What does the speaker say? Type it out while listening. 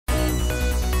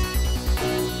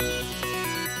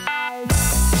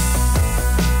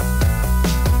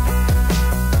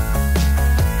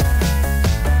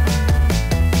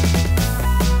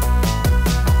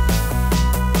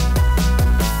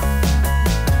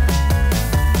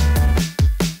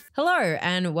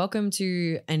and welcome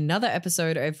to another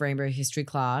episode of Rainbow History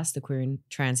Class, the queer and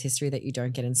trans history that you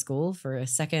don't get in school. For a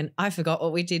second, I forgot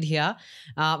what we did here.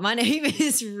 My name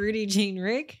is Rudy Jean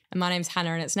Rick. And my name's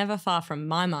Hannah, and it's never far from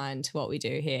my mind what we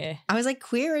do here. I was like,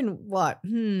 queer and what?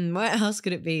 What else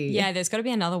could it be? Yeah, there's got to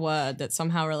be another word that's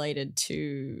somehow related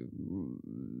to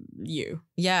you.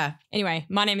 Yeah. Anyway,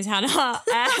 my name is Hannah,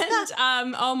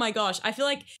 and oh my gosh, I feel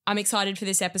like I'm excited for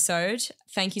this episode.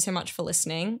 Thank you so much for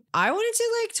listening. I wanted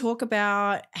to talk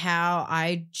about how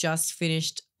I just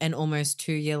finished an almost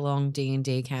 2-year-long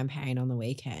D&D campaign on the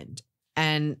weekend,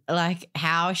 and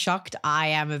how shocked I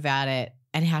am about it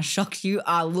and how shocked you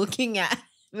are looking at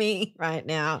me right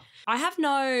now. I have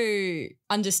no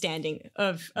understanding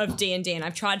of D&D, and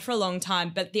I've tried for a long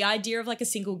time, but the idea of a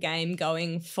single game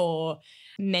going for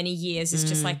many years is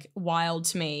just wild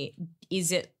to me.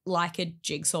 Is it like a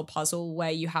jigsaw puzzle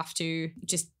where you have to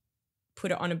just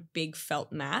put it on a big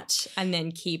felt mat and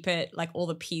then keep it all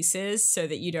the pieces so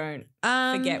that you don't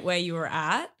forget where you were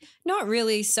at? Not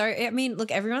really. So, I mean,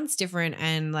 look, everyone's different,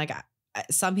 and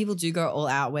some people do go all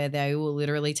out where they will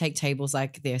literally take tables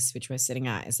like this, which we're sitting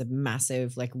at is a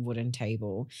massive wooden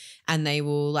table, and they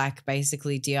will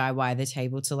basically DIY the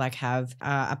table to have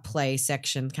a play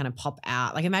section kind of pop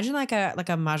out. Imagine a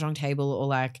mahjong table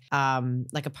or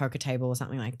a poker table or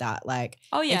something like that.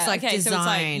 Oh yeah, it's okay,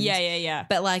 designed. So it's yeah.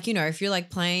 But if you're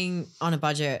playing on a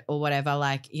budget or whatever,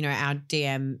 our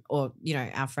DM or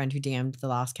our friend who DM'd the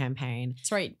last campaign.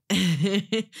 That's right.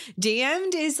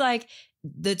 DM'd is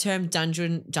the term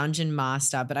dungeon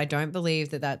master, but I don't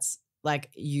believe that that's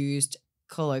used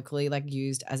colloquially,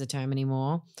 used as a term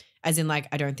anymore. As in I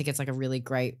don't think it's a really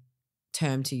great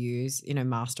term to use,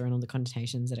 master and all the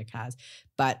connotations that it has.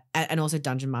 But and also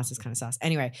dungeon master is kind of sus.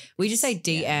 Anyway, we just say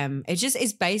DM. Yeah. It just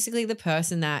is basically the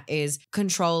person that is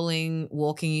controlling,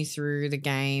 walking you through the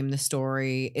game, the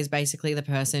story, is basically the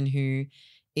person who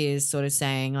is sort of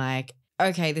saying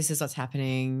okay, this is what's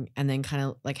happening, and then kind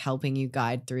of helping you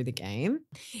guide through the game.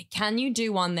 Can you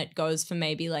do one that goes for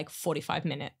maybe 45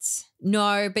 minutes?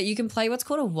 No, but you can play what's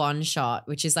called a one shot,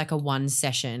 which is a one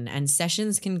session, and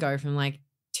sessions can go from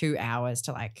 2 hours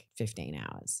to 15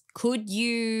 hours. Could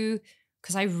you,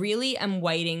 because I really am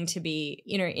waiting to be,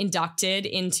 inducted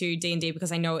into D&D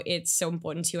because I know it's so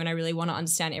important to you and I really want to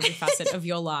understand every facet of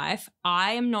your life.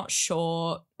 I am not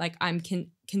sure, I'm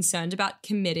concerned about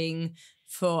committing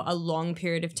for a long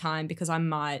period of time because I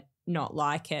might not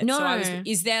like it. No. So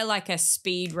is there a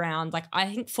speed round?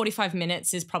 I think 45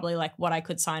 minutes is probably what I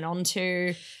could sign on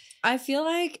to. I feel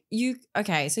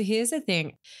okay, so here's the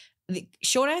thing. The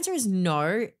short answer is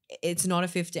no, it's not a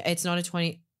 50, it's not a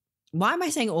 20. Why am I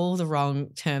saying all the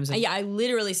wrong terms? Yeah, I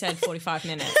literally said 45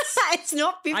 minutes. It's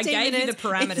not 15 minutes. I gave you the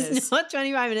parameters. It's not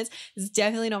 25 minutes. It's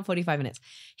definitely not 45 minutes.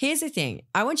 Here's the thing.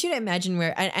 I want you to imagine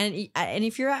where, and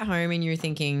if you're at home and you're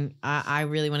thinking, I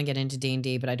really want to get into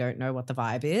D&D, but I don't know what the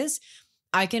vibe is.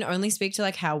 I can only speak to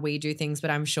how we do things,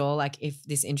 but I'm sure if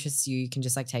this interests you, you can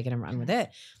just take it and run with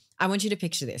it. I want you to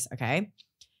picture this, okay?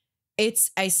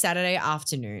 It's a Saturday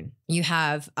afternoon. You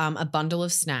have a bundle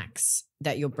of snacks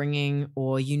that you're bringing,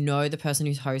 or the person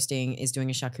who's hosting is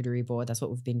doing a charcuterie board. That's what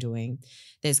we've been doing.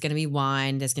 There's going to be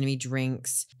wine. There's going to be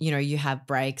drinks. You have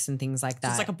breaks and things like that.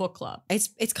 So it's like a book club.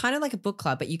 It's kind of like a book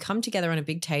club, but you come together on a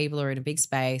big table or in a big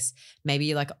space. Maybe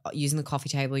you're using the coffee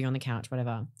table, you're on the couch,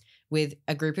 whatever, with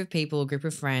a group of people, a group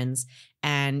of friends,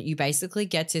 and you basically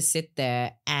get to sit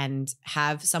there and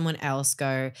have someone else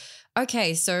go,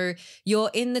 okay, so you're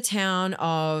in the town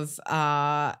of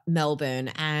Melbourne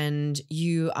and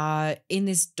you are in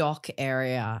this dock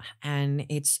area and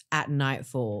it's at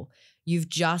nightfall. You've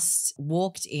just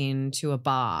walked into a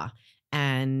bar,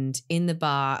 and in the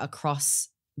bar across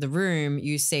the room,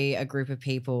 you see a group of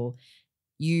people.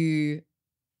 You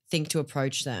think to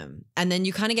approach them, and then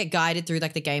you kind of get guided through the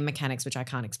game mechanics, which I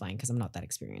can't explain because I'm not that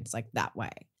experienced that way.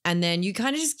 And then you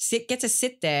kind of just get to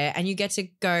sit there and you get to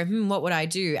go, what would I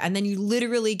do? And then you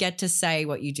literally get to say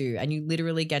what you do, and you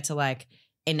literally get to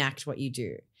enact what you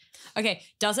do. Okay,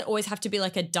 does it always have to be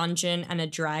a dungeon and a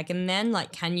dragon then?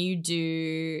 Can you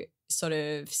do sort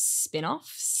of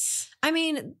spin-offs? I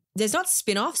mean, there's not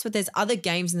spin-offs, but there's other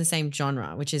games in the same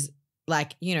genre, which is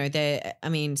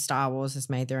Star Wars has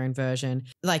made their own version.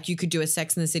 You could do a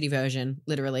Sex and the City version,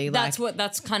 literally.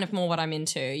 That's kind of more what I'm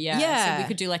into. Yeah. So we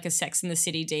could do a Sex and the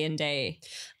City D&D.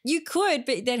 You could,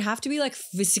 but there'd have to be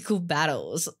physical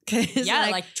battles.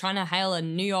 Yeah, trying to hail a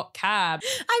New York cab.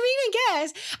 I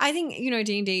guess. I think,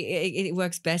 D&D, it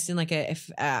works best in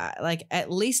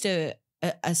at least a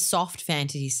soft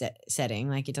fantasy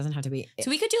setting. It doesn't have to be. So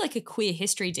we could do a queer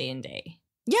history D&D.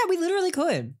 Yeah, we literally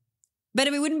could. But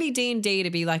it wouldn't be D&D to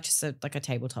be just a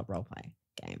tabletop role play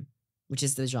game, which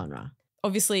is the genre.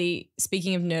 obviously,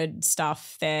 speaking of nerd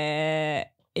stuff, there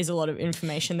is a lot of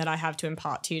information that I have to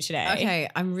impart to you today. Okay,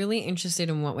 I'm really interested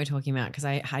in what we're talking about because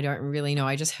I don't really know.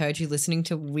 I just heard you listening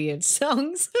to weird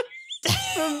songs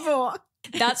before.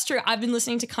 That's true. I've been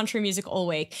listening to country music all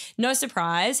week. No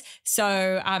surprise.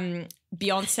 So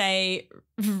Beyonce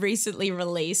recently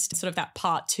released sort of that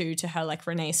part 2 to her like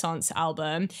Renaissance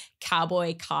album,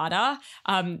 Cowboy Carter,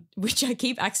 which I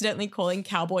keep accidentally calling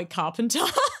Cowboy Carpenter.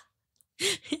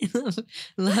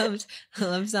 loves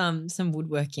some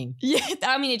woodworking. Yeah,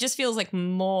 I mean, it just feels like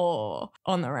more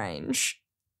on the range,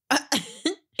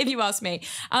 if you ask me.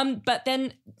 But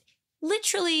then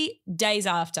literally days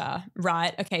after,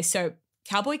 right? Okay, so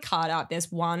Cowboy Carter,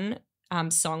 there's one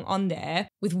song on there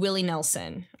with Willie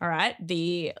Nelson, all right?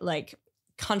 The like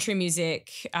country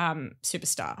music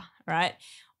superstar, all right?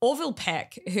 Orville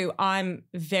Peck, who I'm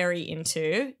very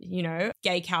into, you know,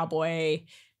 gay cowboy,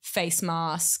 face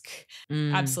mask,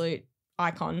 absolute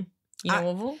icon. You know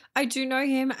Orville? I do know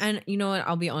him, and you know what?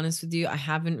 I'll be honest with you. I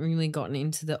haven't really gotten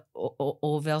into the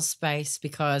Orville space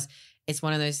because it's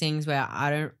one of those things where I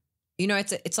don't, you know,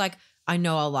 it's like I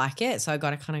know I'll like it, so I got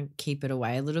to kind of keep it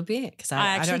away a little bit because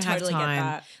I don't have totally time. get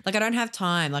that. Like I don't have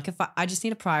time. Like if I just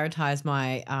need to prioritize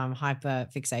my hyper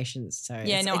fixations, so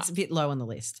yeah, it's a bit low on the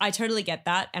list. I totally get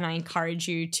that, and I encourage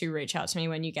you to reach out to me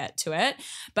when you get to it.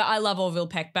 But I love Orville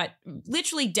Peck. But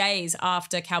literally days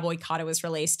after Cowboy Carter was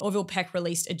released, Orville Peck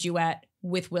released a duet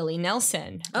with Willie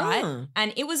Nelson, right? Oh.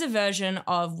 And it was a version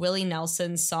of Willie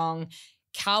Nelson's song,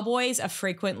 Cowboys Are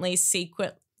Frequently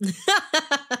Secret.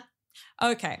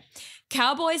 Okay.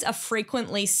 Cowboys are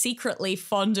frequently secretly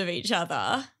fond of each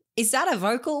other. Is that a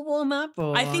vocal warm-up?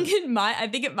 Or? I think it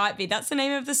might be. That's the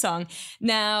name of the song.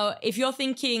 Now, if you're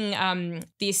thinking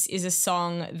this is a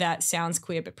song that sounds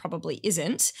queer but probably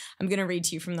isn't, I'm going to read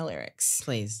to you from the lyrics.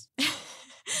 Please.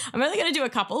 I'm only going to do a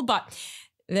couple, but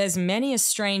there's many a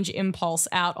strange impulse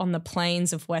out on the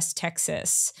plains of West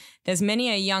Texas. There's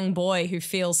many a young boy who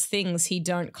feels things he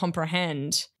don't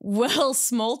comprehend. Well,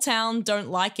 small town don't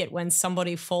like it when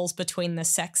somebody falls between the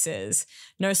sexes.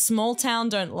 No, small town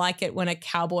don't like it when a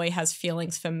cowboy has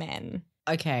feelings for men.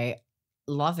 Okay,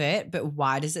 love it, but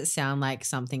why does it sound like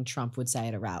something Trump would say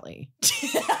at a rally?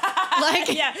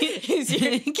 Like, yeah.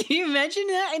 Can you imagine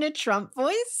that in a Trump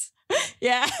voice?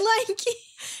 Yeah. Like,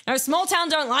 no, small town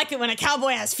don't like it when a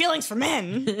cowboy has feelings for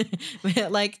men.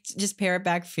 like, just pare it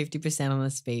back 50% on the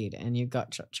speed and you've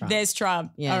got Trump. There's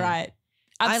Trump. Yeah. All right.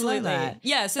 Absolutely. I love that.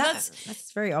 Yeah, so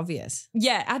that's very obvious.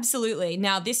 Yeah, absolutely.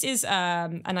 Now, this is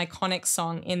an iconic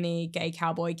song in the gay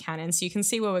cowboy canon, so you can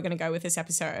see where we're going to go with this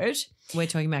episode. We're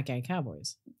talking about gay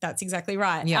cowboys. That's exactly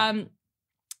right. Yeah.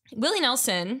 Willie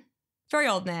Nelson, very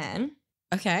old man.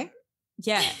 Okay.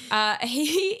 Yeah,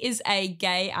 he is a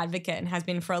gay advocate and has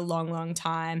been for a long, long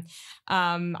time.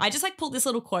 I just pulled this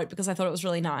little quote because I thought it was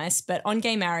really nice. But on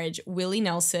gay marriage, Willie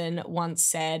Nelson once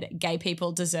said, "Gay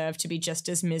people deserve to be just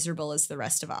as miserable as the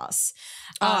rest of us."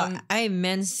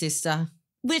 Amen, sister.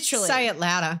 Literally. Say it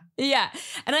louder. Yeah.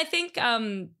 And I think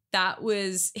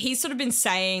he's sort of been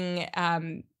saying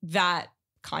that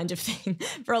kind of thing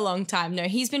for a long time. No,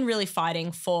 he's been really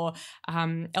fighting for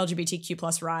LGBTQ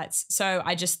plus rights. So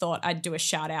I just thought I'd do a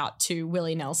shout out to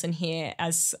Willie Nelson here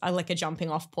as a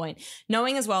jumping off point,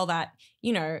 knowing as well that,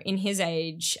 you know, in his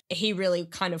age, he really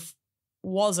kind of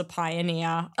was a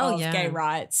pioneer of gay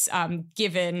rights,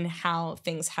 given how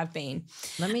things have been.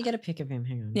 Let me get a pic of him.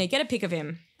 Hang on. Yeah, get a pic of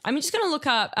him. I'm just going to look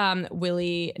up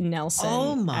Willie Nelson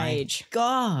Oh my age.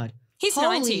 God. He's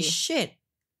Holy 90. shit.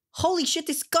 Holy shit,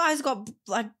 this guy's got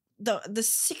the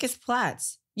sickest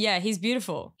plaits. Yeah, he's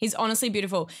beautiful. He's honestly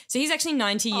beautiful. So he's actually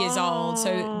 90 years old.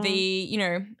 So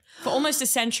for almost a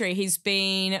century, he's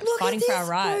been fighting for our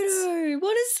rights. Photo.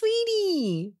 What a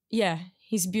sweetie. Yeah,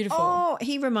 he's beautiful. Oh,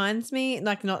 he reminds me,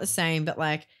 not the same, but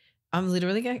I'm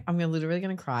literally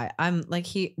gonna cry. I'm like,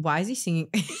 why is he singing?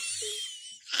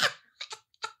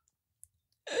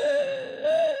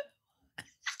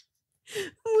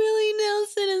 Willie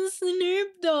Nelson and Snoop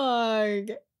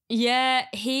Dogg. Yeah,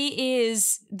 he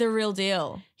is the real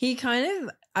deal. He kind of,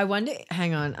 I wonder,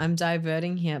 hang on, I'm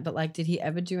diverting here, but did he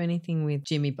ever do anything with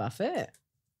Jimmy Buffett?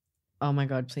 Oh my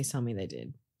God, please tell me they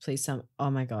did. Please tell me. Oh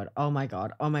my God.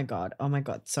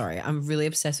 Sorry, I'm really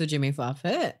obsessed with Jimmy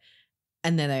Buffett.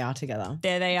 And there they are together.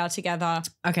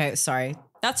 Okay, sorry.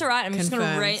 That's all right. I'm just going to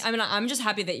Confirmed. I'm just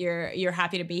happy that you're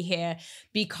happy to be here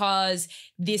because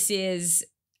this is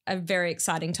a very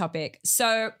exciting topic.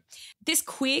 So this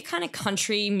queer kind of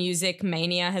country music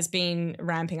mania has been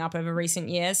ramping up over recent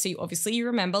years. So you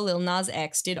remember Lil Nas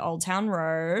X did Old Town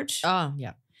Road. Oh,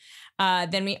 yeah.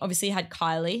 Then we obviously had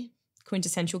Kylie,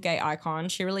 quintessential gay icon.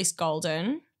 She released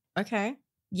Golden. Okay.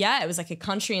 yeah, it was like a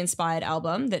country inspired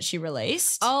album that she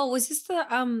released. Oh, was this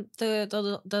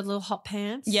the little hot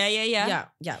pants? Yeah.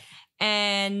 Yeah.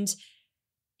 And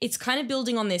it's kind of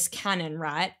building on this canon,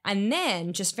 right? And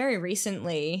then just very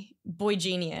recently, Boy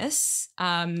Genius,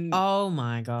 Oh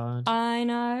my God. I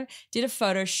know, did a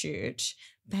photo shoot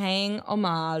paying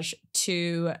homage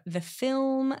to the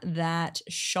film that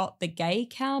shot the gay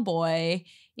cowboy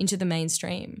into the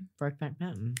mainstream. Brokeback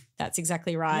Mountain. That's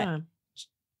exactly right. Yeah.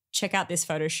 Check out this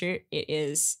photo shoot. It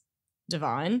is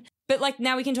divine. But like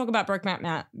now we can talk about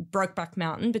Brokeback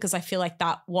Mountain because I feel like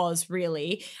that was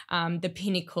really the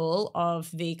pinnacle of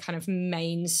the kind of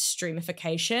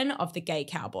mainstreamification of the gay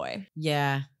cowboy.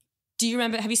 Yeah. Do you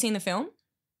remember? Have you seen the film?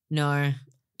 No.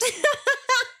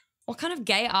 What kind of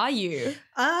gay are you?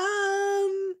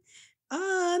 I'm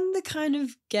the kind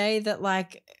of gay that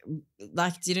like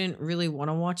didn't really want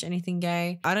to watch anything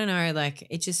gay. I don't know, like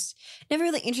it just never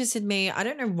really interested me. I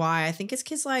don't know why. I think it's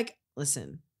because like,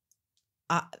 listen,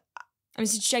 I mean,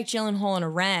 it's Jake Gyllenhaal on a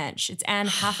ranch. It's Anne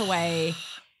Hathaway.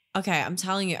 Okay, I'm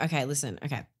telling you. Okay, listen.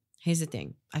 Okay, here's the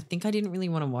thing. I think I didn't really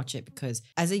want to watch it because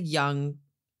as a young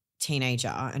teenager,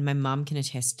 and my mum can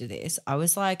attest to this, I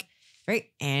was like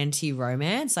very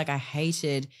anti-romance. Like I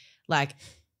hated like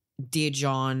Dear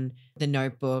John, The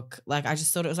Notebook. Like I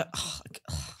just thought it was like,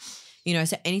 you know,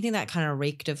 so anything that kind of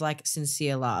reeked of like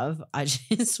sincere love, I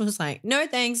just was like, no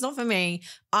thanks, not for me.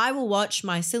 I will watch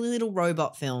my silly little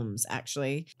robot films,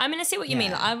 actually. I mean, I see what you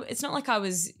mean. It's not like I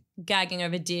was gagging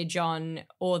over Dear John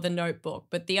or The Notebook,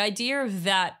 but the idea of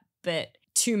that, but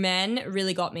two men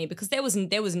really got me because there was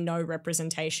no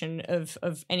representation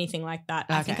of anything like that.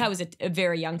 Okay. I think I was a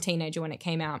very young teenager when it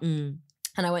came out.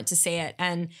 And I went to see it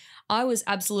and I was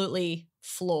absolutely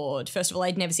floored. First of all,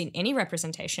 I'd never seen any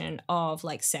representation of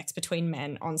like sex between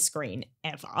men on screen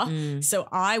ever. So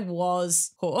I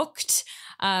was hooked.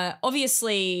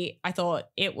 Obviously, I thought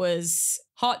it was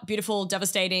hot, beautiful,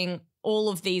 devastating, all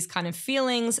of these kind of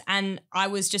feelings. And I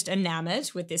was just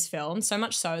enamored with this film, so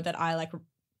much so that I like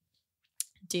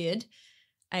did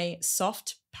a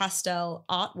soft pastel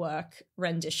artwork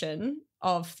rendition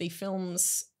of the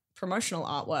film's promotional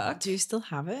artwork. Do you still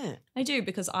have it? I do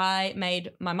because I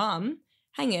made my mum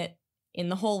hang it in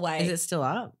the hallway. Is it still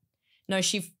up? No,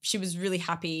 she was really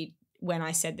happy when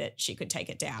I said that she could take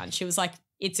it down. She was like,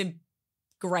 it's a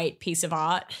great piece of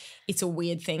art. It's a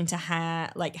weird thing to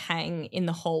hang in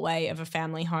the hallway of a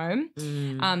family home.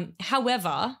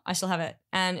 However, I still have it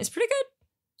and it's pretty good.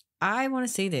 I want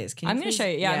to see this. I'm going to show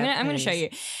you. Yeah, I'm going to show you.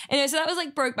 Anyway, so that was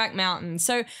like Brokeback Mountain.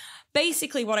 So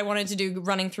basically what I wanted to do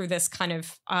running through this kind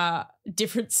of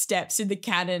different steps in the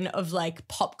canon of like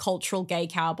pop cultural gay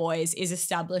cowboys is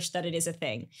establish that it is a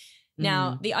thing.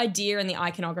 Now, the idea and the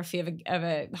iconography of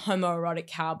a homoerotic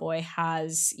cowboy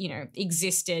has, you know,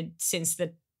 existed since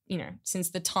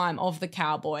the time of the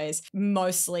Cowboys,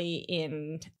 mostly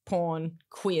in porn,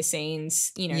 queer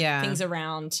scenes, you know, things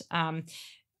around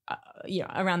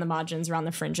around the margins, around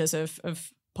the fringes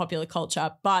of popular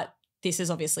culture. But this is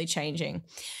obviously changing.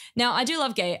 Now, I do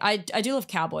love I do love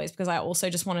cowboys because I also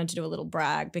just wanted to do a little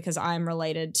brag because I'm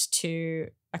related to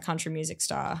a country music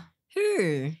star.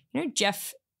 Who? You know,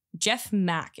 Jeff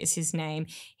Mack is his name.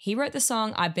 He wrote the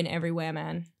song I've Been Everywhere,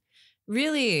 Man.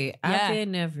 Really? Yeah. I've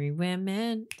been everywhere,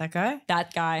 man. That guy?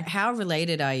 That guy. How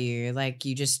related are you? Like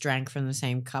you just drank from the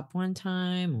same cup one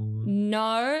time? Or?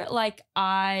 No, like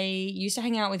I used to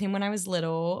hang out with him when I was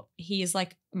little. He is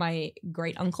like my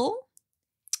great uncle.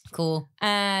 Cool.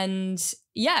 And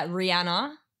yeah,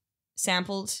 Rihanna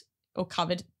sampled or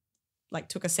covered, like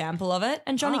took a sample of it.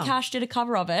 And Johnny Cash did a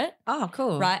cover of it. Oh,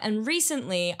 cool. Right. And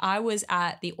recently I was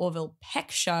at the Orville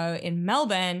Peck show in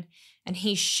Melbourne and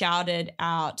he shouted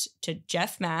out to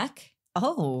Jeff Mack.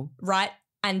 Oh. Right.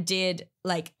 And did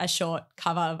like a short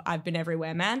cover of I've Been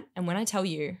Everywhere, Man. And when I tell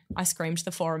you, I screamed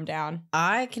the forum down.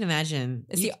 I can imagine.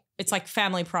 It's like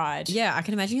family pride. Yeah, I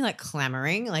can imagine you like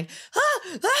clamoring, like,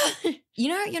 You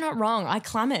know, you're not wrong. I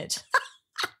clamored.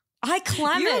 I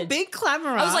clamored. You're a big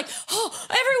clamorer. I was like, oh,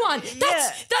 everyone,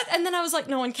 that. And then I was like,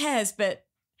 no one cares, but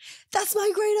that's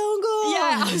my great uncle.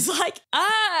 Yeah, I was like,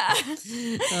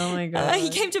 Oh my God. He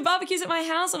came to barbecues at my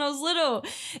house when I was little.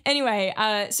 Anyway,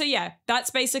 so yeah,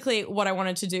 that's basically what I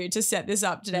wanted to do to set this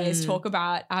up today is talk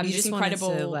about this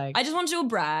incredible. I just wanted to do a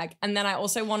brag. And then I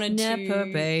also wanted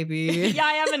Nepo baby. Yeah,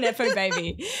 I am a Nepo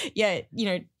baby. Yeah, you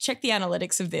know, check the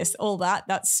analytics of this, all that.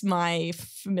 That's my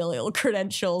familial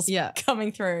credentials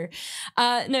coming through.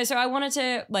 So I wanted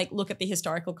to like look at the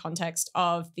historical context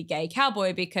of the gay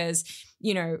cowboy because,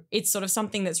 you know, it's sort of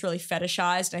something that's really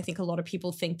fetishized. And I think a lot of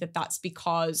people think that that's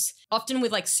because often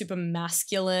with like super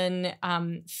masculine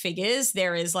figures,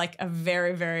 there is like a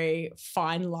very, very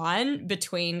fine line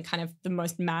between kind of the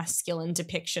most masculine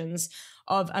depictions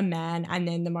of a man and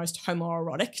then the most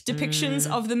homoerotic depictions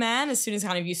of the man. As soon as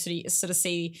kind of you sort of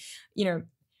see, you know,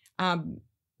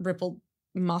 rippled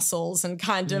muscles and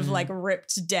kind of like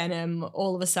ripped denim,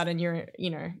 all of a sudden you're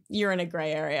in a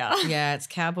gray area. Yeah, it's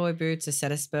cowboy boots, a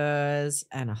set of spurs,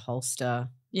 and a holster.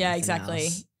 Yeah, Nothing exactly.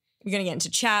 else. We're going to get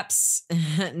into chaps.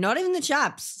 Not even the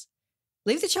chaps.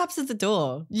 Leave the chaps at the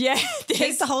door. Yeah.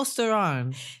 Keep the holster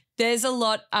on. There's a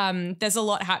lot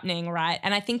happening, right?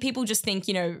 And I think people just think,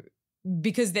 you know,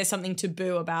 because there's something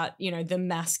taboo about, you know, the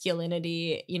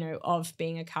masculinity, you know, of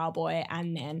being a cowboy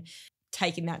and then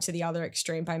taking that to the other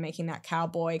extreme by making that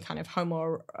cowboy kind of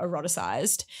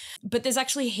homoeroticized. But there's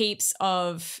actually heaps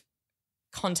of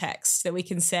context that we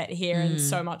can set here and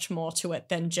so much more to it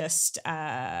than just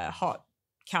hot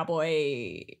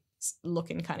cowboy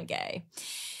looking kind of gay.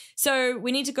 So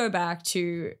we need to go back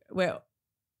to where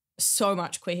so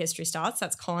much queer history starts.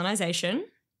 That's colonization.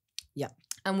 Yeah.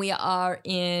 And we are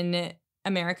in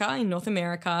America, in North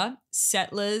America,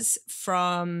 settlers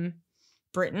from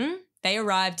Britain. They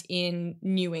arrived in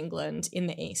New England in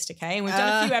the East, okay? And we've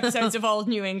done a few episodes of old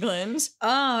New England.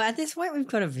 Oh, at this point we've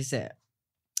got to visit.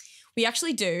 We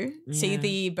actually do see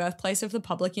the birthplace of the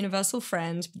public universal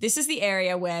friend. This is the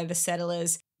area where the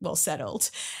settlers, well,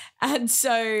 settled. And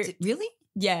so... Really?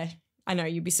 Yeah, I know,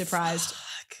 you'd be surprised.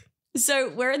 Fuck. So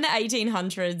we're in the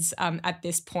 1800s at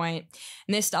this point,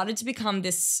 and there started to become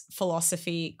this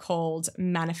philosophy called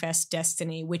Manifest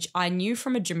Destiny, which I knew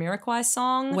from a Jamiroquai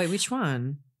song. Wait, which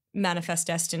one? Manifest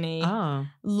Destiny. Oh.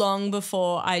 Long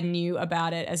before I knew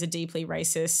about it as a deeply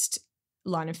racist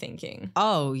line of thinking.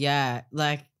 Oh, yeah.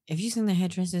 Like, have you seen the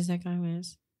hairdressers that guy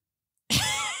wears?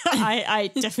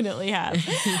 I definitely have.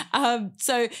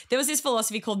 So there was this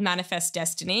philosophy called Manifest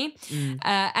Destiny,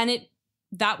 and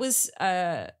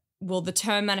the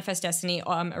term Manifest Destiny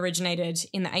originated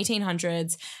in the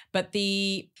 1800s, but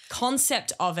the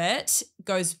concept of it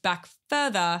goes back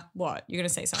further. What? You're going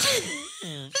to say something?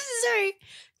 Sorry.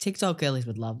 TikTok girlies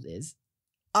would love this.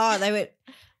 Oh, they went,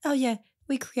 oh, yeah,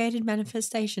 we created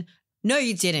manifestation. No,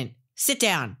 you didn't. Sit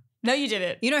down. No, you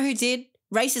didn't. You know who did?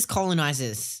 Racist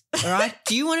colonizers. All right?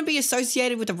 Do you want to be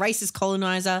associated with a racist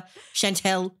colonizer,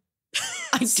 Chantel?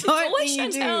 I don't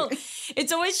think you do.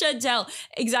 It's always Chantel.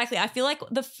 Exactly. I feel like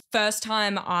the first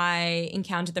time I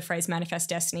encountered the phrase Manifest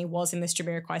Destiny was in this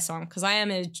Jamiroquai song because I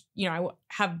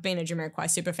have been a Jamiroquai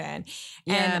super fan.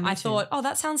 Yeah, and I too. thought, oh,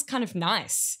 that sounds kind of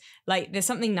nice. Like there's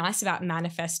something nice about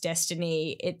Manifest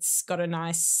Destiny. It's got a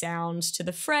nice sound to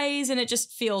the phrase and it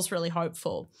just feels really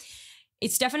hopeful.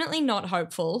 It's definitely not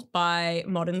hopeful by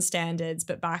modern standards,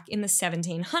 but back in the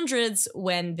 1700s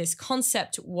when this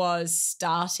concept was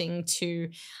starting to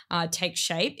take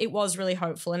shape, it was really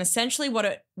hopeful. And essentially what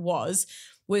it was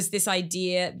this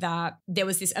idea that there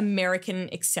was this American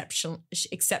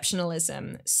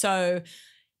exceptionalism. So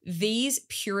these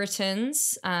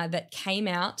Puritans that came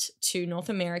out to North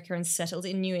America and settled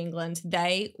in New England,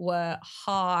 they were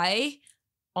high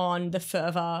on the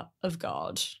fervor of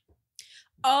God.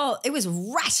 Oh, it was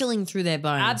rattling through their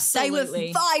bones. Absolutely. They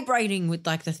were vibrating with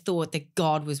like the thought that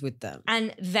God was with them.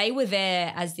 And they were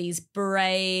there as these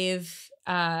brave,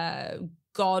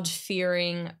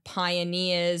 God-fearing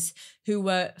pioneers who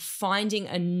were finding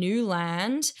a new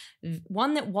land,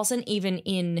 one that wasn't even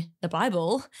in the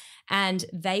Bible. And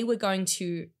they were going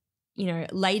to,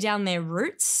 lay down their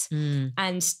roots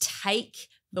and take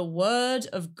the word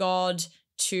of God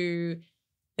to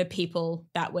the people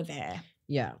that were there.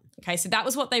 Yeah. Okay, so that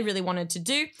was what they really wanted to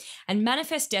do. And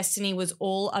Manifest Destiny was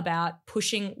all about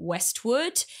pushing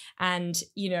westward and,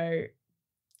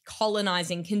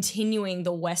 colonizing, continuing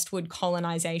the westward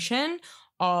colonization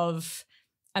of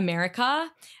America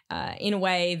in a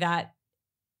way that,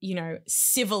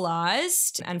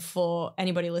 civilized. And for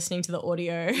anybody listening to the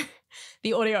audio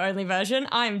only version,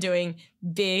 I'm doing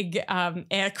big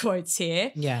air quotes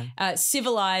here. Yeah.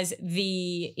 Civilize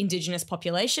the indigenous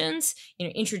populations,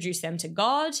 introduce them to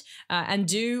God and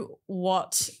do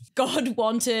what God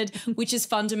wanted, which is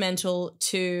fundamental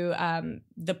to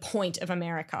the point of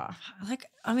America.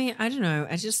 I don't know.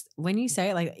 When you say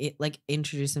it,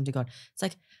 introduce them to God, it's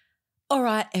like, all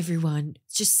right, everyone,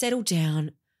 just settle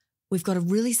down. We've got a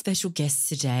really special guest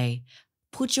today.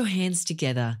 Put your hands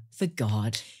together for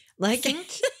God.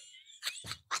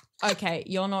 Okay,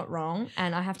 you're not wrong.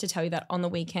 And I have to tell you that on the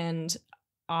weekend,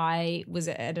 I was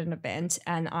at an event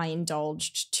and I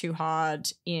indulged too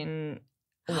hard in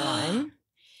wine.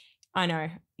 I know.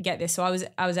 Get this. So I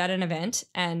was at an event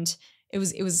and it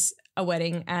was a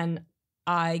wedding and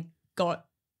I got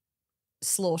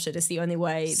slaughtered is the only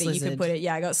way that you could put it.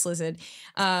 Yeah, I got slizzard.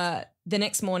 The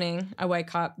next morning I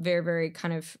wake up very, very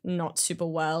kind of not super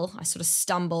well. I sort of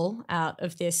stumble out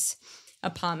of this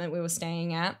apartment we were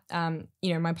staying at.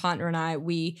 My partner and I,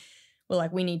 we were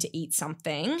like, we need to eat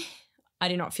something. I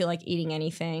do not feel like eating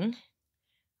anything.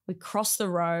 We cross the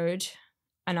road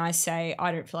and I say,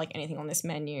 I don't feel like anything on this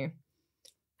menu.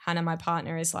 Hannah, my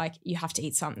partner, is like, you have to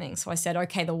eat something. So I said,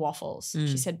 okay, the waffles.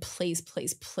 She said, please,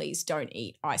 please, please don't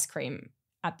eat ice cream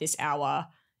at this hour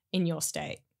in your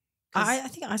state. I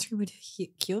think ice cream would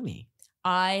kill me.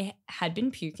 I had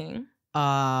been puking.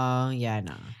 Oh, yeah,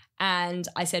 no. And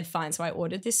I said, fine. So I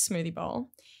ordered this smoothie bowl.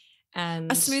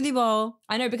 And a smoothie bowl.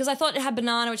 I know, because I thought it had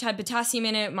banana, which had potassium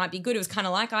in it. It might be good. It was kind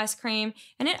of like ice cream.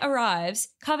 And it arrives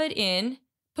covered in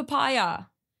papaya.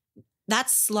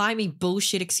 That's slimy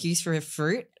bullshit excuse for a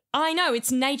fruit. I know,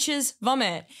 it's nature's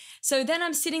vomit. So then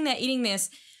I'm sitting there eating this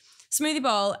smoothie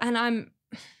bowl and I'm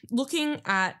looking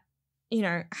at,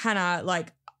 Hannah,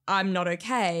 like, I'm not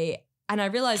okay. And I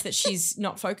realized that she's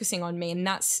not focusing on me. And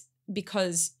that's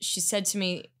because she said to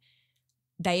me,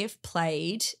 they have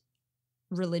played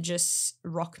religious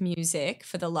rock music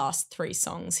for the last 3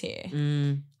 songs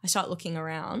here. I start looking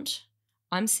around.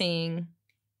 I'm seeing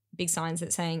big signs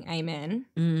that saying amen.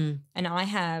 And I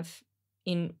have,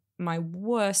 in my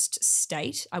worst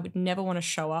state, I would never want to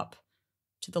show up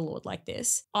to the Lord like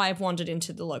this. I've wandered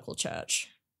into the local church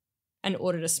and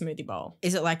ordered a smoothie bowl.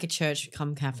 Is it like a church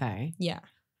come cafe? Yeah.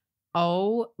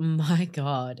 Oh my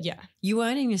God. Yeah. You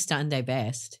weren't in your Sunday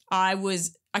best. I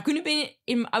couldn't have been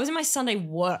I was in my Sunday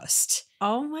worst.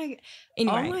 Oh my.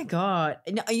 Anyway. Oh my God.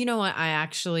 No, you know what? I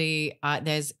actually,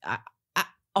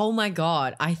 oh my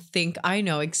God. I think I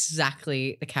know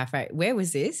exactly the cafe. Where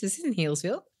was this? Was this in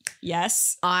Healesville?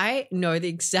 Yes. I know the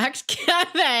exact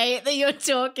cafe that you're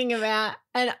talking about,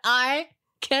 and I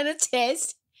can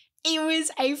attest it was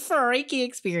a freaky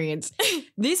experience.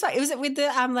 This one, was it with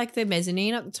the like the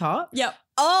mezzanine at the top? Yep.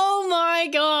 Oh my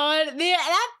God.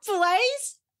 That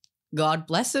place, God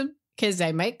bless them, because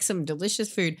they make some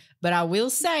delicious food. But I will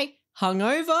say,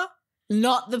 hungover,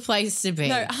 not the place to be.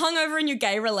 No, hungover in your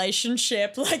gay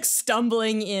relationship, like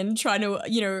stumbling in, trying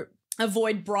to,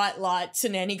 avoid bright lights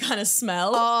and any kind of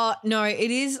smell. Oh, no, it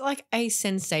is like a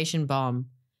sensation bomb.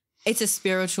 It's a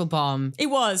spiritual bomb. It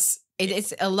was.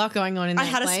 It's a lot going on in that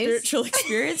place. I had a spiritual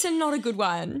experience and not a good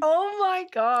one. Oh my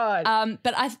God.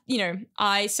 But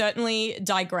I certainly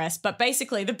digress. But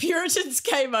basically the Puritans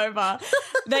came over.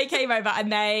 They came over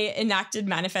and they enacted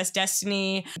Manifest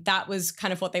Destiny. That was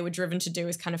kind of what they were driven to do,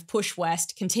 is kind of push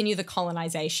west, continue the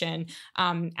colonization,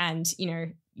 and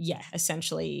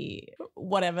essentially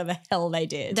whatever the hell they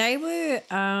did. They were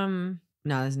no,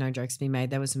 there's no jokes to be made.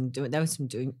 They were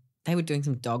doing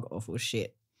some dog awful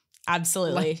shit.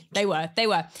 Absolutely. They were.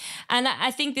 And I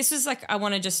think this was like, I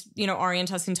want to just,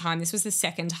 orient us in time. This was the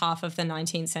second half of the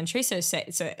 19th century. So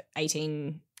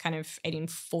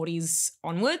 1840s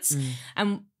onwards.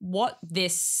 And what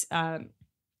this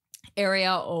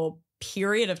area or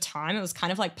period of time, it was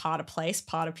kind of like part of place,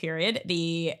 part of period,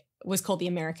 was called the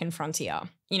American frontier.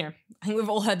 I think we've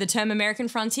all heard the term American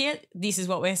frontier. This is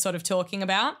what we're sort of talking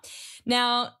about.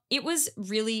 Now, it was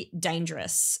really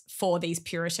dangerous for these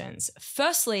Puritans.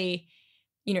 Firstly,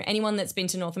 anyone that's been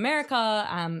to North America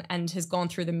and has gone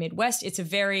through the Midwest, it's a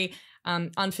very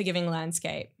unforgiving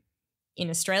landscape. In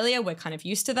Australia, we're kind of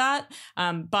used to that.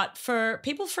 But for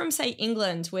people from, say,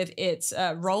 England, with its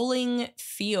rolling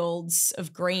fields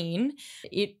of green,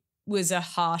 it was a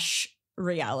harsh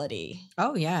reality.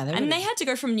 Oh, yeah. They had to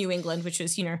go from New England, which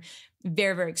was,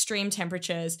 very, very extreme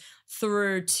temperatures,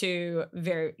 through to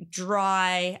very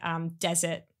dry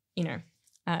desert,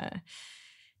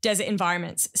 desert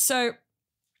environments. So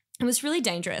it was really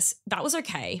dangerous. That was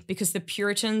okay because the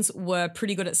Puritans were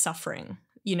pretty good at suffering.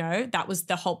 That was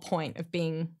the whole point of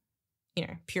being,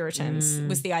 Puritans,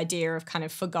 was the idea of kind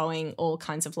of forgoing all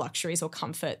kinds of luxuries or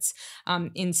comforts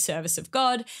in service of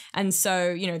God. And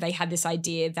so, they had this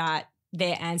idea that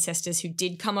their ancestors who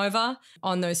did come over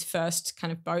on those first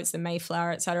kind of boats, the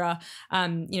Mayflower, et cetera,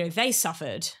 they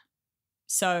suffered.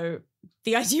 So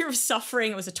the idea of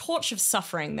suffering, it was a torch of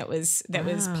suffering that was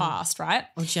passed, right?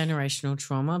 Or generational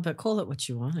trauma, but call it what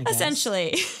you want, I guess.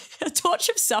 Essentially, a torch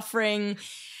of suffering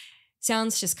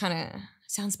sounds better.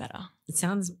 It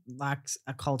sounds like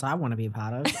a cult I want to be a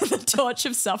part of. The torch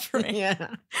of suffering.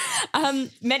 Yeah.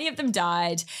 Many of them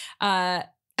died.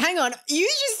 Hang on, you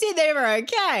just said they were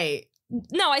okay.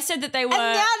 No, I said that they were.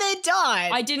 And now they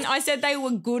died. I didn't. I said they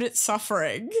were good at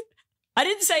suffering. I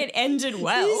didn't say it ended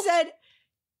well. You said,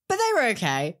 but they were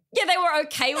okay. Yeah, they were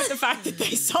okay with the fact that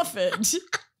they suffered.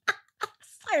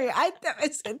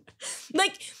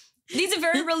 Like, these are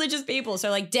very religious people. So,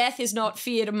 like, death is not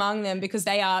feared among them because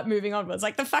they are moving onwards.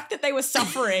 Like, the fact that they were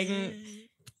suffering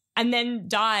and then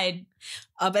died.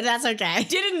 Oh, but that's okay.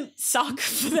 Didn't suck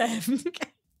for them.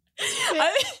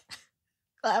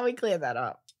 Glad we cleared that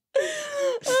up.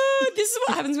 This is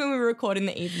what happens when we record in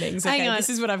the evenings. Okay, this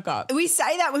is what I've got. We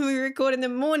say that when we record in the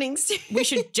mornings too. We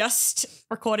should just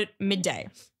record it midday.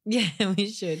 Yeah, we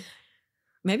should.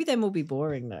 Maybe then we'll be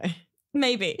boring though.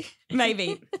 Maybe.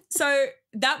 So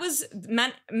that was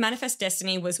Manifest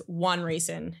Destiny was one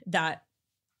reason that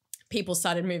people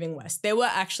started moving west. There were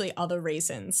actually other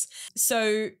reasons.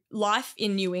 So life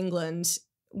in New England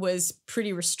was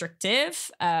pretty restrictive.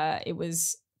 It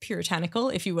was puritanical,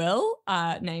 if you will,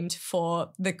 named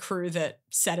for the crew that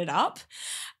set it up.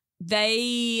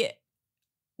 It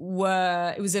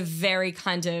was a very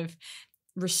kind of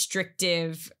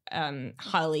restrictive,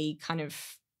 highly kind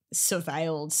of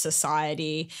surveilled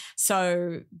society.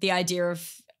 So the idea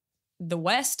of the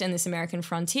West and this American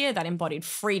frontier that embodied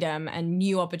freedom and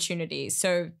new opportunities.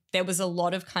 So there was a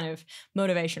lot of kind of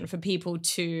motivation for people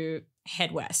to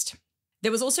head west.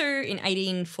 There was also in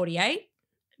 1848,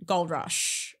 gold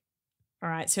rush. All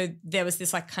right. So there was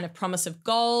this like kind of promise of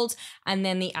gold and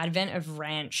then the advent of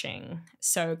ranching.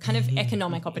 So kind of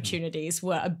economic opportunities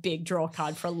were a big draw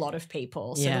card for a lot of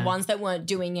people. So the ones that weren't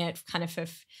doing it kind of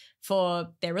for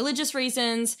their religious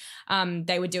reasons,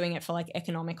 they were doing it for like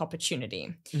economic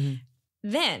opportunity. Mm-hmm.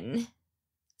 Then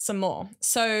some more.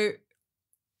 So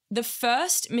the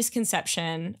first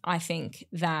misconception I think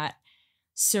that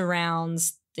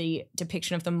surrounds the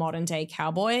depiction of the modern day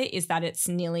cowboy is that it's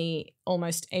nearly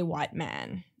almost a white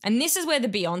man. And this is where the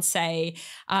Beyonce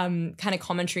kind of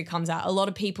commentary comes out. A lot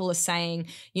of people are saying,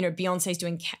 you know, Beyonce's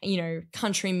doing,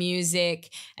 country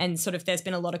music, and sort of there's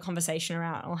been a lot of conversation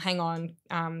around, oh, hang on,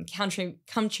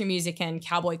 country music and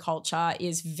cowboy culture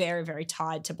is very, very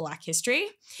tied to Black history.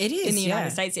 It is, in the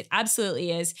United States. It absolutely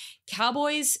is.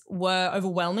 Cowboys were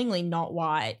overwhelmingly not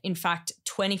white. In fact,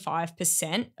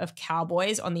 25% of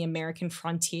cowboys on the American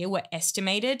frontier were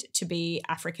estimated to be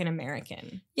African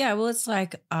American. Yeah, well, it's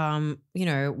like, when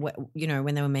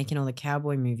they were making all the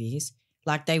cowboy movies,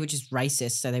 like they were just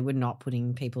racist, so they were not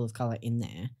putting people of color in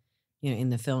there, in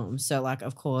the film. So, like,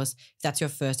 of course, if that's your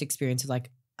first experience of like,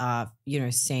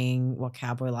 seeing what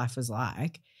cowboy life was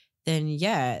like, then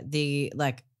yeah, the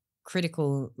like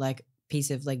critical like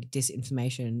piece of like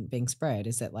disinformation being spread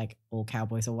is that like all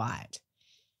cowboys are white.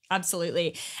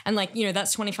 Absolutely. And like,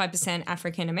 that's 25%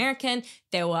 African American.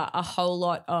 There were a whole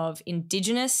lot of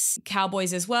indigenous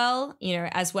cowboys as well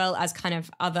as kind of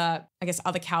other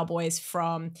cowboys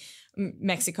from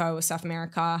Mexico or South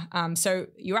America. So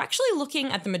you're actually looking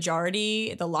at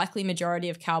the likely majority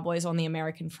of cowboys on the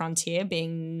American frontier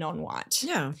being non-white.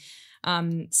 Yeah.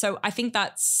 So I think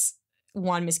that's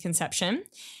one misconception.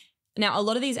 Now, a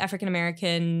lot of these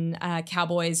African-American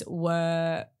cowboys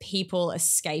were people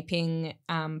escaping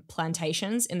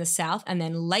plantations in the South, and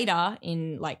then later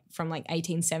from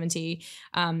 1870,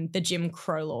 the Jim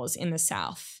Crow laws in the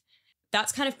South.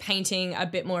 That's kind of painting a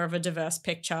bit more of a diverse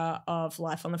picture of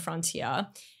life on the frontier.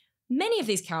 Many of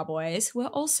these cowboys were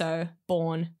also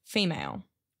born female.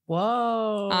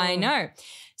 Whoa. I know.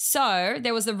 So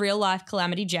there was the real-life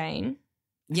Calamity Jane.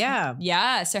 Yeah.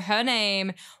 Yeah. So her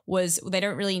name they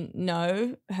don't really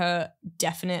know her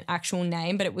definite actual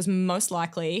name, but it was most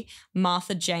likely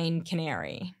Martha Jane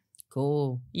Canary.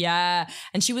 Cool. Yeah.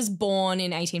 And she was born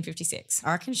in 1856.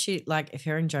 I reckon if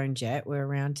her and Joan Jett were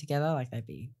around together, like they'd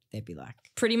be like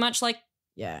pretty much like,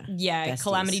 yeah. Yeah. Besties.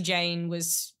 Calamity Jane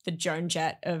was the Joan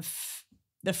Jett of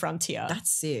the frontier.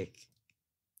 That's sick.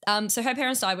 So her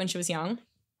parents died when she was young,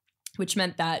 which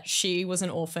meant that she was an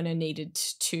orphan and needed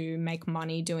to make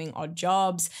money doing odd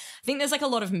jobs. I think there's like a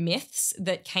lot of myths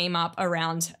that came up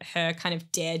around her kind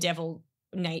of daredevil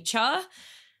nature.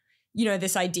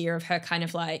 This idea of her kind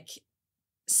of like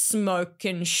smoke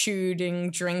and shooting,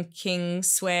 drinking,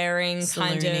 swearing,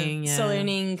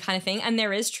 saloooning kind of thing. And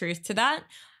there is truth to that.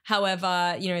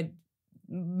 However,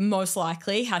 most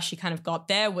likely how she kind of got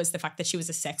there was the fact that she was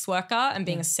a sex worker, and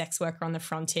being a sex worker on the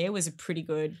frontier was a pretty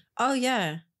good. Oh,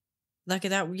 yeah. Like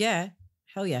that, yeah.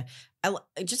 Hell yeah.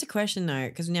 Just a question though,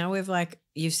 because now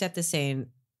you've set the scene,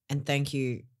 and thank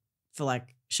you for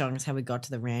like showing us how we got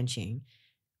to the ranching.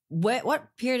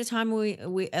 What period of time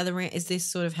is this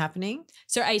sort of happening?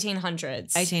 So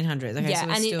 1800s. 1800s. Okay,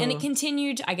 yeah, so and it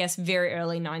continued, I guess, very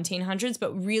early 1900s.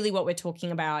 But really, what we're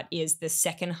talking about is the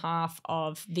second half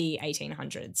of the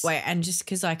 1800s. Wait, and just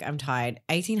because like I'm tired,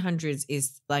 1800s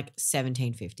is like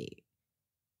 1750.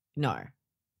 No,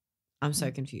 I'm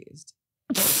so confused.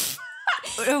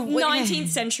 19th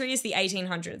century is the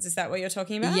 1800s. Is that what you're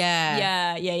talking about?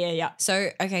 Yeah. So,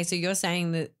 okay, so you're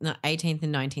saying the 18th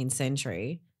and 19th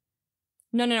century.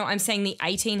 No. I'm saying the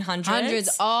 1800s. Hundreds.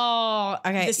 Oh,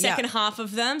 okay. The second half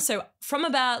of them. So from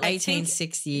about like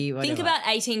 1860, whatever. think about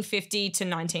 1850 to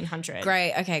 1900.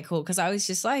 Great. Okay, cool. Because I was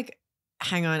just like,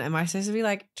 hang on, am I supposed to be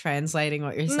like translating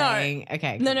what you're saying?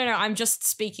 Okay. Cool. No. I'm just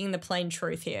speaking the plain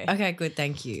truth here. Okay, good.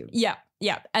 Thank you. Yeah.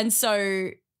 And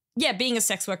so, yeah, being a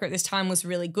sex worker at this time was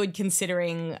really good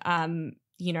considering,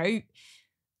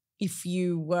 if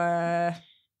you were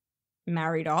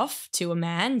married off to a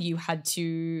man, you had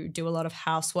to do a lot of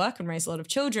housework and raise a lot of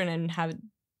children and have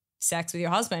sex with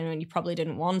your husband when you probably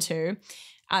didn't want to.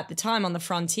 At the time on the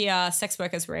frontier, sex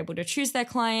workers were able to choose their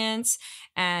clients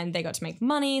and they got to make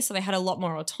money, so they had a lot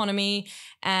more autonomy.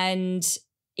 And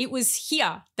it was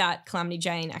here that Calamity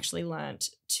Jane actually learnt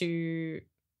to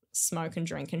smoke and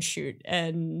drink and shoot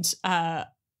and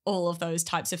all of those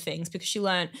types of things, because she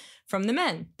learnt from the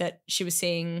men that she was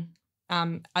seeing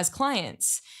as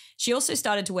clients. She also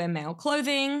started to wear male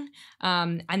clothing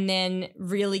and then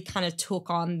really kind of took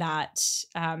on that,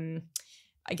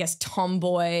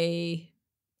 tomboy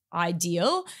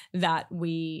ideal that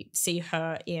we see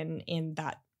her in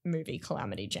that movie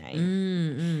Calamity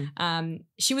Jane.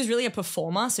 She was really a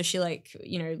performer, so she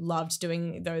loved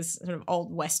doing those sort of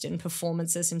old Western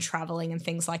performances and traveling and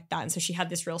things like that. And so she had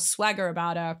this real swagger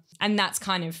about her, and that's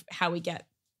kind of how we get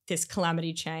this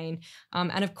Calamity Jane.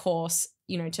 And of course,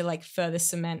 to further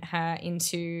cement her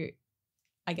into,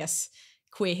 I guess,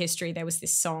 queer history, there was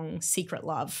this song Secret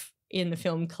Love in the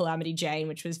film Calamity Jane,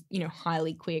 which was,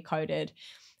 highly queer coded.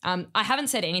 I haven't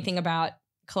said anything about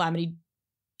Calamity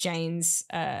Jane's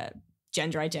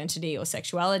gender identity or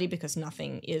sexuality because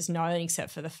nothing is known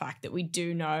except for the fact that we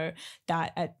do know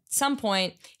that at some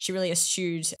point she really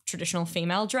eschewed traditional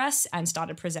female dress and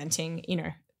started presenting,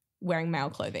 wearing male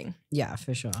clothing. Yeah,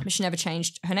 for sure. But she never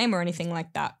changed her name or anything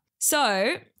like that.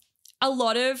 So a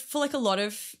lot of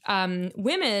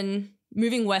women,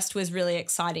 moving west was really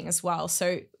exciting as well.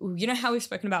 So you know how we've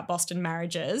spoken about Boston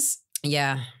marriages?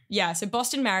 Yeah. Yeah, so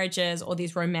Boston marriages, or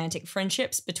these romantic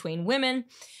friendships between women,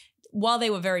 while they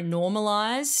were very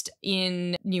normalized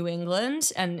in New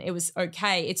England and it was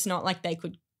okay, it's not like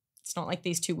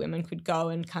these two women could go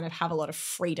and kind of have a lot of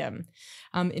freedom.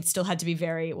 It still had to be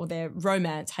their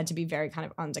romance had to be very kind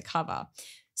of undercover.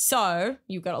 So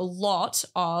you've got a lot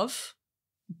of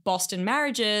Boston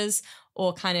marriages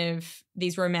or kind of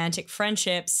these romantic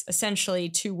friendships, essentially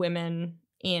two women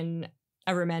in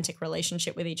a romantic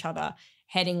relationship with each other,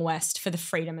 heading west for the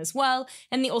freedom as well,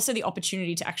 and also the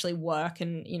opportunity to actually work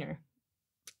and,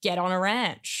 get on a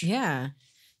ranch. Yeah.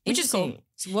 Which is cool.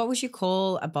 So what would you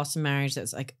call a Boston marriage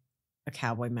that's like a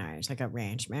cowboy marriage, like a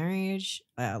ranch marriage?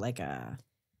 Like a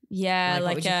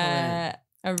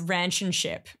ranch and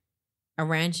ship. A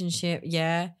ranch and ship,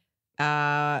 yeah.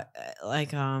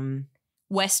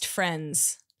 West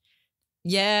Friends.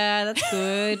 Yeah, that's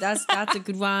good. That's a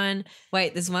good one.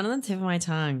 Wait, there's one on the tip of my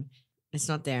tongue. It's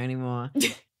not there anymore.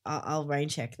 I'll rain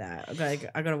check that.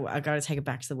 I gotta take it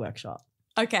back to the workshop.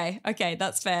 Okay,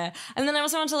 that's fair. And then I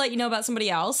also want to let you know about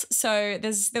somebody else. So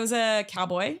there was a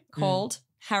cowboy called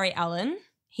Harry Allen.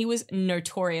 He was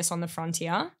notorious on the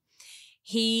frontier.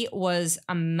 He was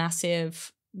a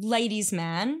massive ladies'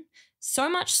 man, so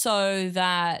much so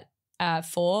that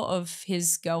 4 of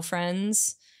his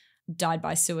girlfriends died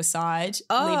by suicide,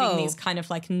 leaving these kind of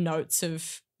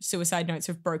suicide notes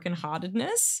of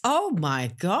brokenheartedness. Oh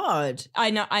my God. I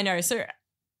know. So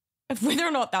whether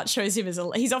or not that shows him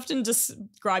he's often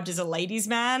described as a ladies'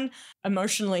 man,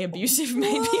 emotionally abusive,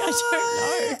 maybe.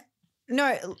 I don't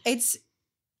know. No, it's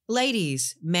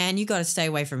ladies, man, you got to stay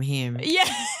away from him. Yeah.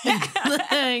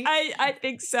 I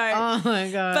think so. Oh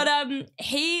my God. But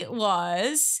he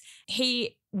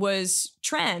was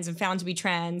trans and found to be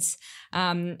trans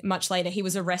much later. He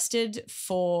was arrested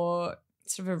for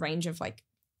sort of a range of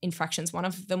infractions. One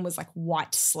of them was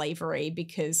white slavery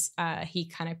because he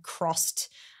kind of crossed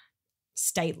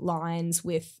state lines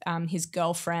with his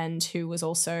girlfriend, who was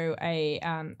also a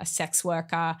sex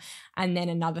worker. And then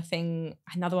another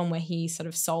one where he sort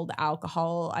of sold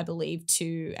alcohol, I believe,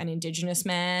 to an Indigenous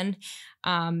man.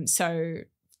 So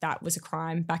that was a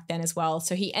crime back then as well.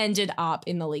 So he ended up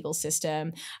in the legal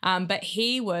system. But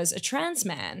he was a trans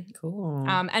man. Cool.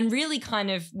 And really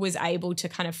kind of was able to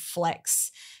kind of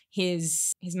flex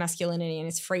his masculinity and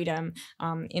his freedom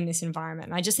in this environment.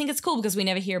 And I just think it's cool because we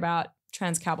never hear about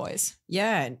trans cowboys.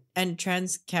 Yeah, and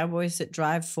trans cowboys that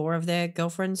drive 4 of their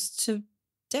girlfriends to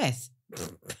death.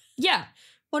 Yeah.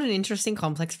 What an interesting,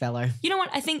 complex fellow. You know what?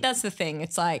 I think that's the thing.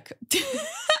 It's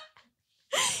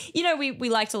we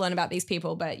like to learn about these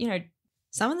people, but,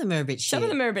 Some of them are a bit shit. Some of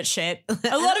them are a bit shit. A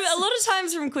lot of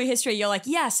times from queer history, you're like,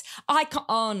 yes, icon.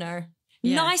 Oh no,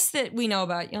 nice that we know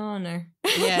about. Oh no.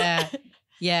 Yeah,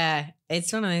 yeah.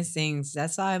 It's one of those things.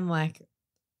 That's why I'm like,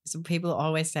 some people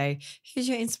always say, "Who's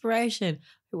your inspiration?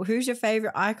 Who's your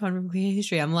favorite icon from queer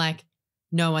history?" I'm like,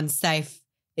 no one's safe.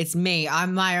 It's me.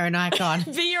 I'm my own icon.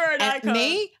 Be your own icon.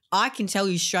 Me, I can tell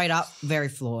you straight up, very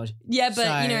flawed. Yeah,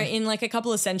 but in like a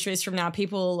couple of centuries from now,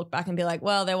 people will look back and be like,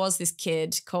 well, there was this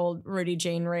kid called Rudy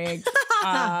Jean Rigg.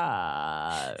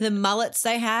 The mullets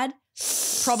they had.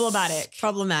 Problematic.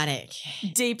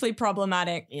 Deeply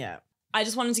problematic. Yeah. I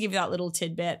just wanted to give you that little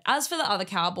tidbit. As for the other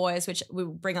cowboys, which will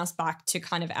bring us back to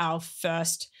kind of our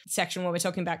first section where we're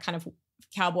talking about kind of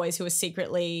cowboys who are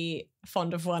secretly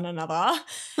fond of one another.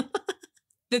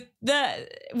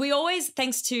 We always,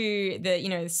 thanks to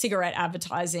the cigarette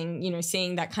advertising,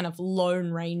 seeing that kind of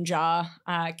Lone Ranger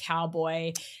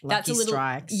cowboy, that's a little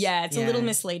strikes. It's a little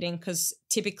misleading because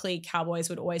typically cowboys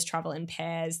would always travel in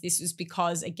pairs. This was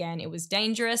because, again, it was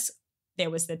dangerous. There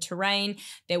was the terrain.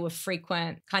 There were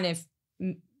frequent kind of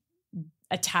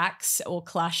attacks or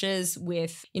clashes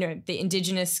with, the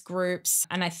indigenous groups.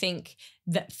 And I think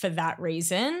that for that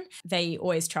reason, they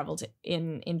always traveled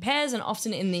in pairs, and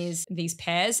often in these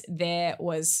pairs, there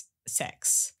was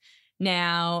sex.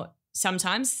 Now,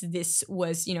 sometimes this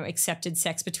was, accepted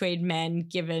sex between men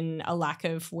given a lack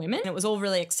of women. It was all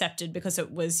really accepted because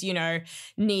it was,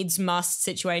 needs must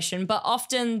situation. But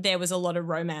often there was a lot of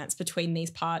romance between these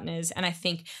partners. And I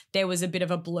think there was a bit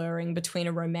of a blurring between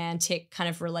a romantic kind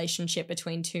of relationship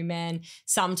between two men.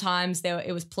 Sometimes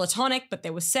it was platonic, but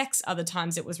there was sex. Other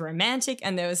times it was romantic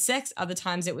and there was sex. Other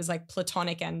times it was like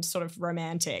platonic and sort of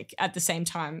romantic at the same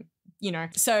time.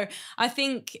 So I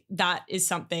think that is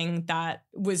something that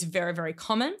was very, very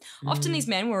common. Often these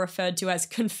men were referred to as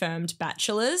confirmed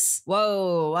bachelors.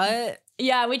 Whoa, what?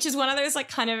 Yeah, which is one of those like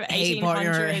kind of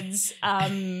 1800s,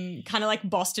 kind of like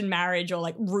Boston marriage or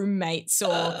like roommates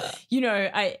or,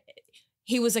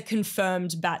 he was a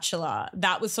confirmed bachelor.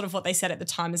 That was sort of what they said at the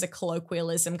time as a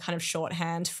colloquialism, kind of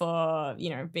shorthand for,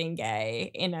 being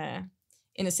gay in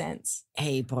a sense.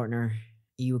 Hey, partner,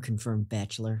 you a confirmed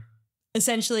bachelor?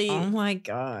 Essentially. Oh my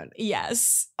God.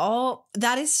 Yes. Oh,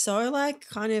 that is so like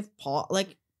kind of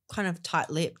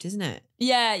tight-lipped, isn't it?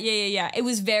 Yeah. It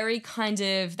was very kind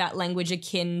of that language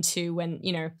akin to when,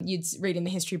 you'd read in the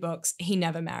history books, he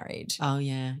never married. Oh,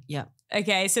 yeah. Yeah.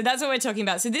 Okay, so that's what we're talking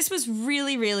about. So this was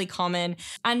really, really common.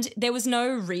 And there was no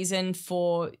reason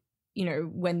for,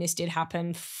 when this did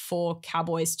happen, for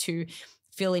cowboys to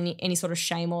feel any sort of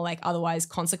shame or like otherwise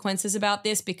consequences about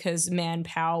this, because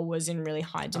manpower was in really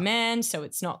high demand. So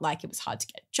it's not like it was hard to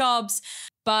get jobs.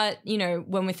 But,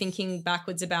 when we're thinking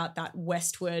backwards about that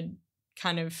westward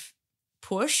kind of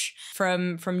push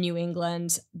from New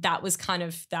England, that was kind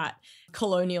of that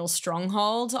colonial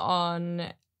stronghold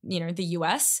on, the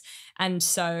US. And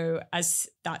so as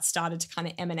that started to kind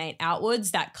of emanate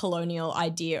outwards, that colonial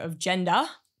idea of gender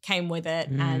came with it.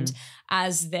 And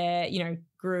as there,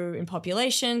 grew in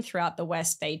population throughout the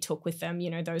West, they took with them,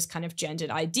 those kind of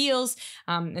gendered ideals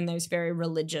and those very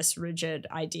religious, rigid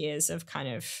ideas of kind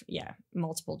of,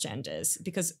 multiple genders.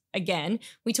 Because again,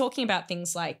 we're talking about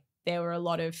things like there were a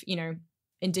lot of,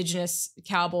 indigenous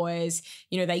cowboys,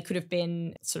 they could have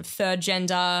been sort of third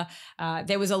gender.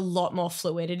 There was a lot more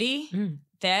fluidity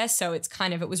there. So it's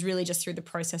kind of, it was really just through the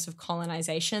process of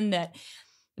colonization that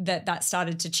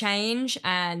started to change,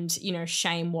 and,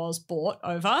 shame was brought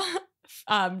over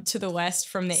to the West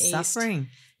from the East. Suffering.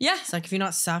 Yeah. It's like if you're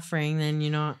not suffering, then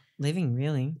you're not living,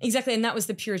 really. Exactly. And that was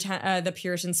the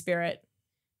Puritan spirit.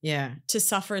 Yeah. To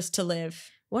suffer is to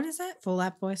live. What is that? Fall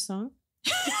Out Boy song?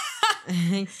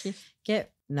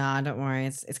 Nah, don't worry.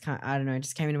 It's kind of, I don't know. It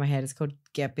just came into my head. It's called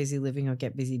Get Busy Living or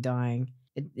Get Busy Dying.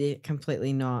 It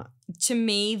completely not. To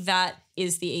me, that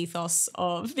is the ethos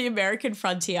of the American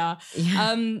frontier.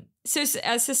 Yeah. So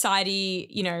as society,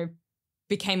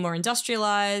 became more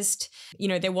industrialized,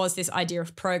 there was this idea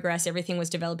of progress. Everything was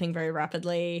developing very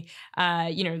rapidly.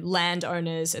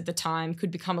 Landowners at the time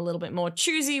could become a little bit more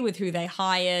choosy with who they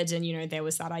hired. And, there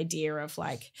was that idea of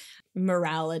like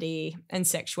morality and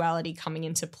sexuality coming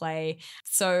into play.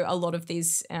 So a lot of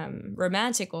these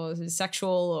romantic or sexual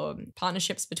or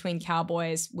partnerships between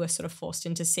cowboys were sort of forced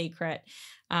into secret,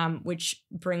 which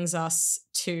brings us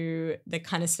to the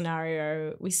kind of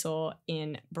scenario we saw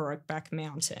in Brokeback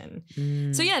Mountain.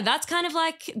 So yeah, that's kind of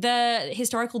like the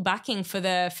historical backing for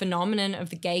the phenomenon of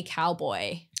the gay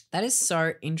cowboy. That is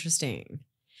so interesting.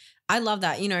 I love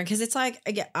that, because it's like,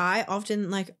 again, I often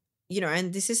like,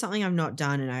 and this is something I've not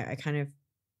done and I kind of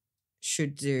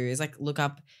should do, is like look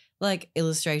up like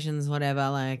illustrations, whatever,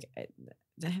 like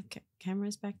they have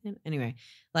cameras back then? Anyway,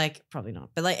 like probably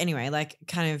not. But like anyway, like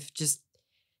kind of just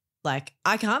like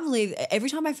I can't believe every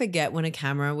time I forget when a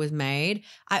camera was made,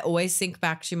 I always think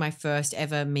back to my first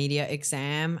ever media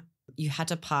exam. You had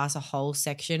to pass a whole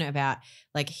section about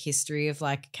like history of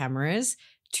like cameras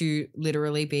to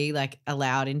literally be like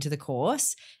allowed into the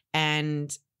course.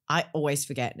 And I always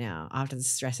forget now after the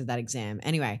stress of that exam.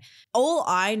 Anyway, all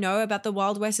I know about the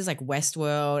Wild West is like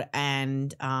Westworld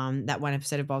and that one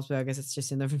episode of Bob's Burgers. It's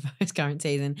just in the most current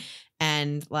season.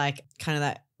 And like kind of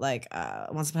that like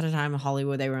Once Upon a Time in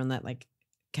Hollywood, they were on that like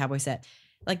cowboy set.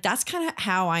 Like that's kind of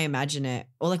how I imagine it.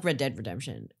 Or like Red Dead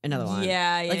Redemption, another one.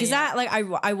 Yeah. Like is that like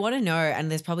I want to know,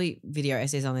 and there's probably video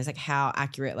essays on this, like how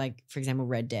accurate like for example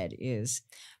Red Dead is.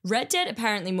 Red Dead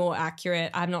apparently more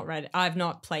accurate. I've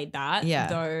not played that. Yeah.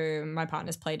 Though my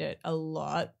partner's played it a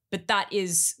lot. But that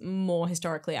is more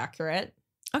historically accurate.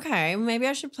 Okay, maybe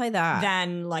I should play that.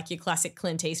 Than like your classic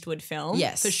Clint Eastwood film.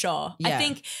 Yes. For sure. Yeah. I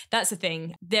think that's the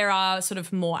thing. There are sort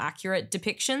of more accurate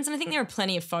depictions. And I think there are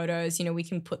plenty of photos, you know, we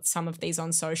can put some of these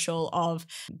on social of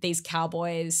these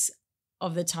cowboys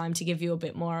of the time to give you a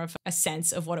bit more of a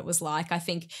sense of what it was like. I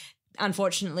think,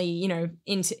 unfortunately, you know,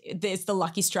 there's the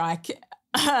Lucky Strike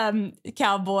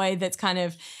cowboy that's kind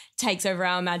of takes over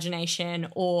our imagination,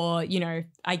 or, you know,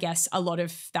 I guess a lot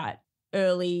of that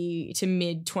early to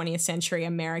mid 20th century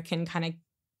American kind of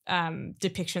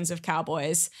depictions of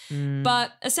cowboys.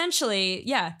 But essentially,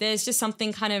 yeah, there's just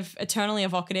something kind of eternally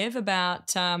evocative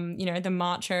about, you know, the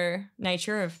macho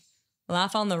nature of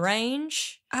life on the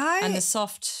range and the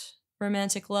soft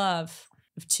romantic love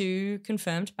of two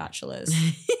confirmed bachelors.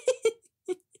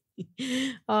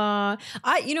 You know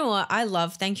what?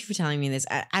 Thank you for telling me this.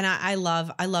 And I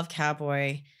love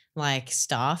cowboy like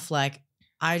stuff. Like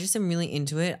I just am really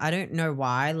into it. I don't know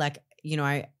why. Like, you know,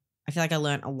 I feel like I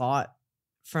learned a lot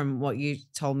from what you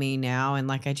told me now. And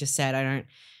like I just said, I don't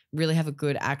really have a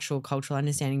good actual cultural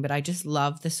understanding, but I just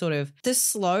love the sort of the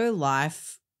slow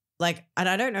life. Like, and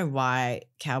I don't know why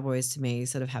cowboys to me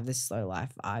sort of have this slow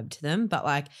life vibe to them, but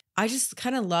like, I just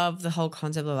kind of love the whole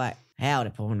concept of like,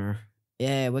 howdy, partner.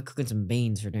 Yeah, we're cooking some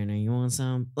beans for dinner. You want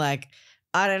some? Like,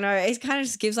 I don't know. It kind of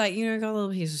just gives like, you know, got a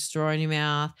little piece of straw in your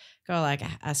mouth, got like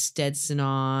a Stetson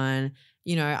on.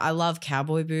 You know, I love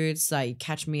cowboy boots. Like,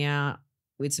 catch me out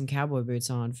with some cowboy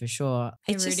boots on for sure.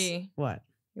 Hey, It's Rudy. just, what?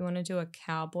 You want to do a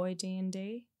cowboy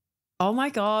D&D? Oh my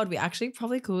God, we actually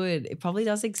probably could. It probably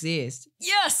does exist.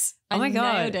 Yes! Oh my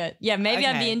God. Nailed it. Yeah, maybe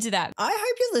I'd be Okay. into that. I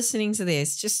hope you're listening to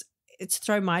this. Just to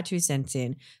throw my 2 cents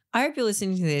in. I hope you're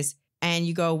listening to this and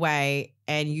you go away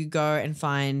and you go and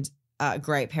find a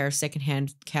great pair of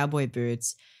secondhand cowboy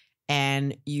boots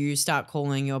and you start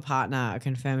calling your partner a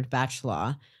confirmed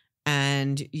bachelor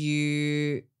and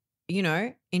you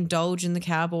know, indulge in the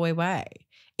cowboy way,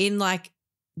 in like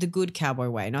the good cowboy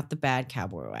way, not the bad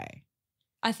cowboy way.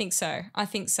 I think so. I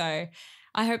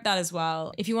hope that as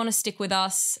well. If you want to stick with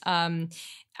us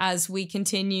as we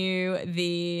continue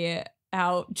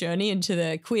our journey into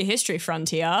the queer history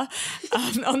frontier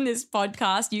on this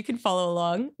podcast, you can follow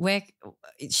along.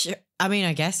 I mean,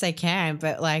 I guess they can,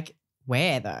 but like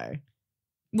where though?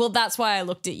 Well, that's why I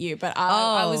looked at you, but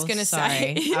I was going to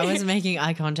say. I was making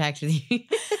eye contact with you.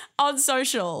 On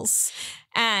socials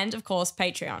and, of course,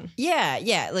 Patreon.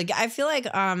 Yeah. Like I feel like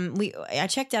I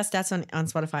checked our stats on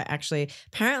Spotify actually.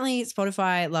 Apparently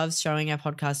Spotify loves showing our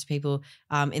podcast to people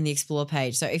in the Explore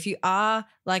page. So if you are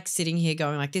like sitting here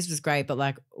going like this was great, but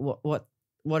like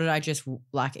what did I just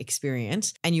like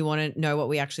experience? And you want to know what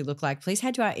we actually look like, please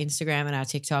head to our Instagram and our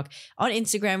TikTok. On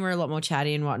Instagram, we're a lot more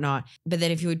chatty and whatnot. But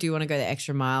then if you do want to go the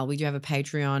extra mile, we do have a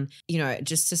Patreon, you know,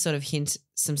 just to sort of hint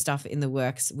some stuff in the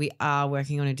works. We are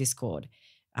working on a Discord,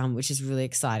 which is really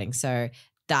exciting. So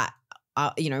that,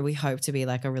 you know, we hope to be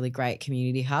like a really great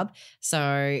community hub.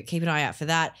 So keep an eye out for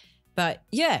that. But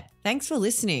yeah, thanks for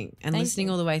listening and listening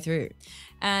all the way through.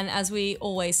 And as we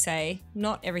always say,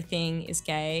 not everything is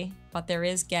gay, but there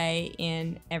is gay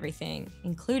in everything,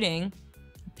 including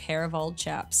a pair of old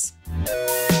chaps.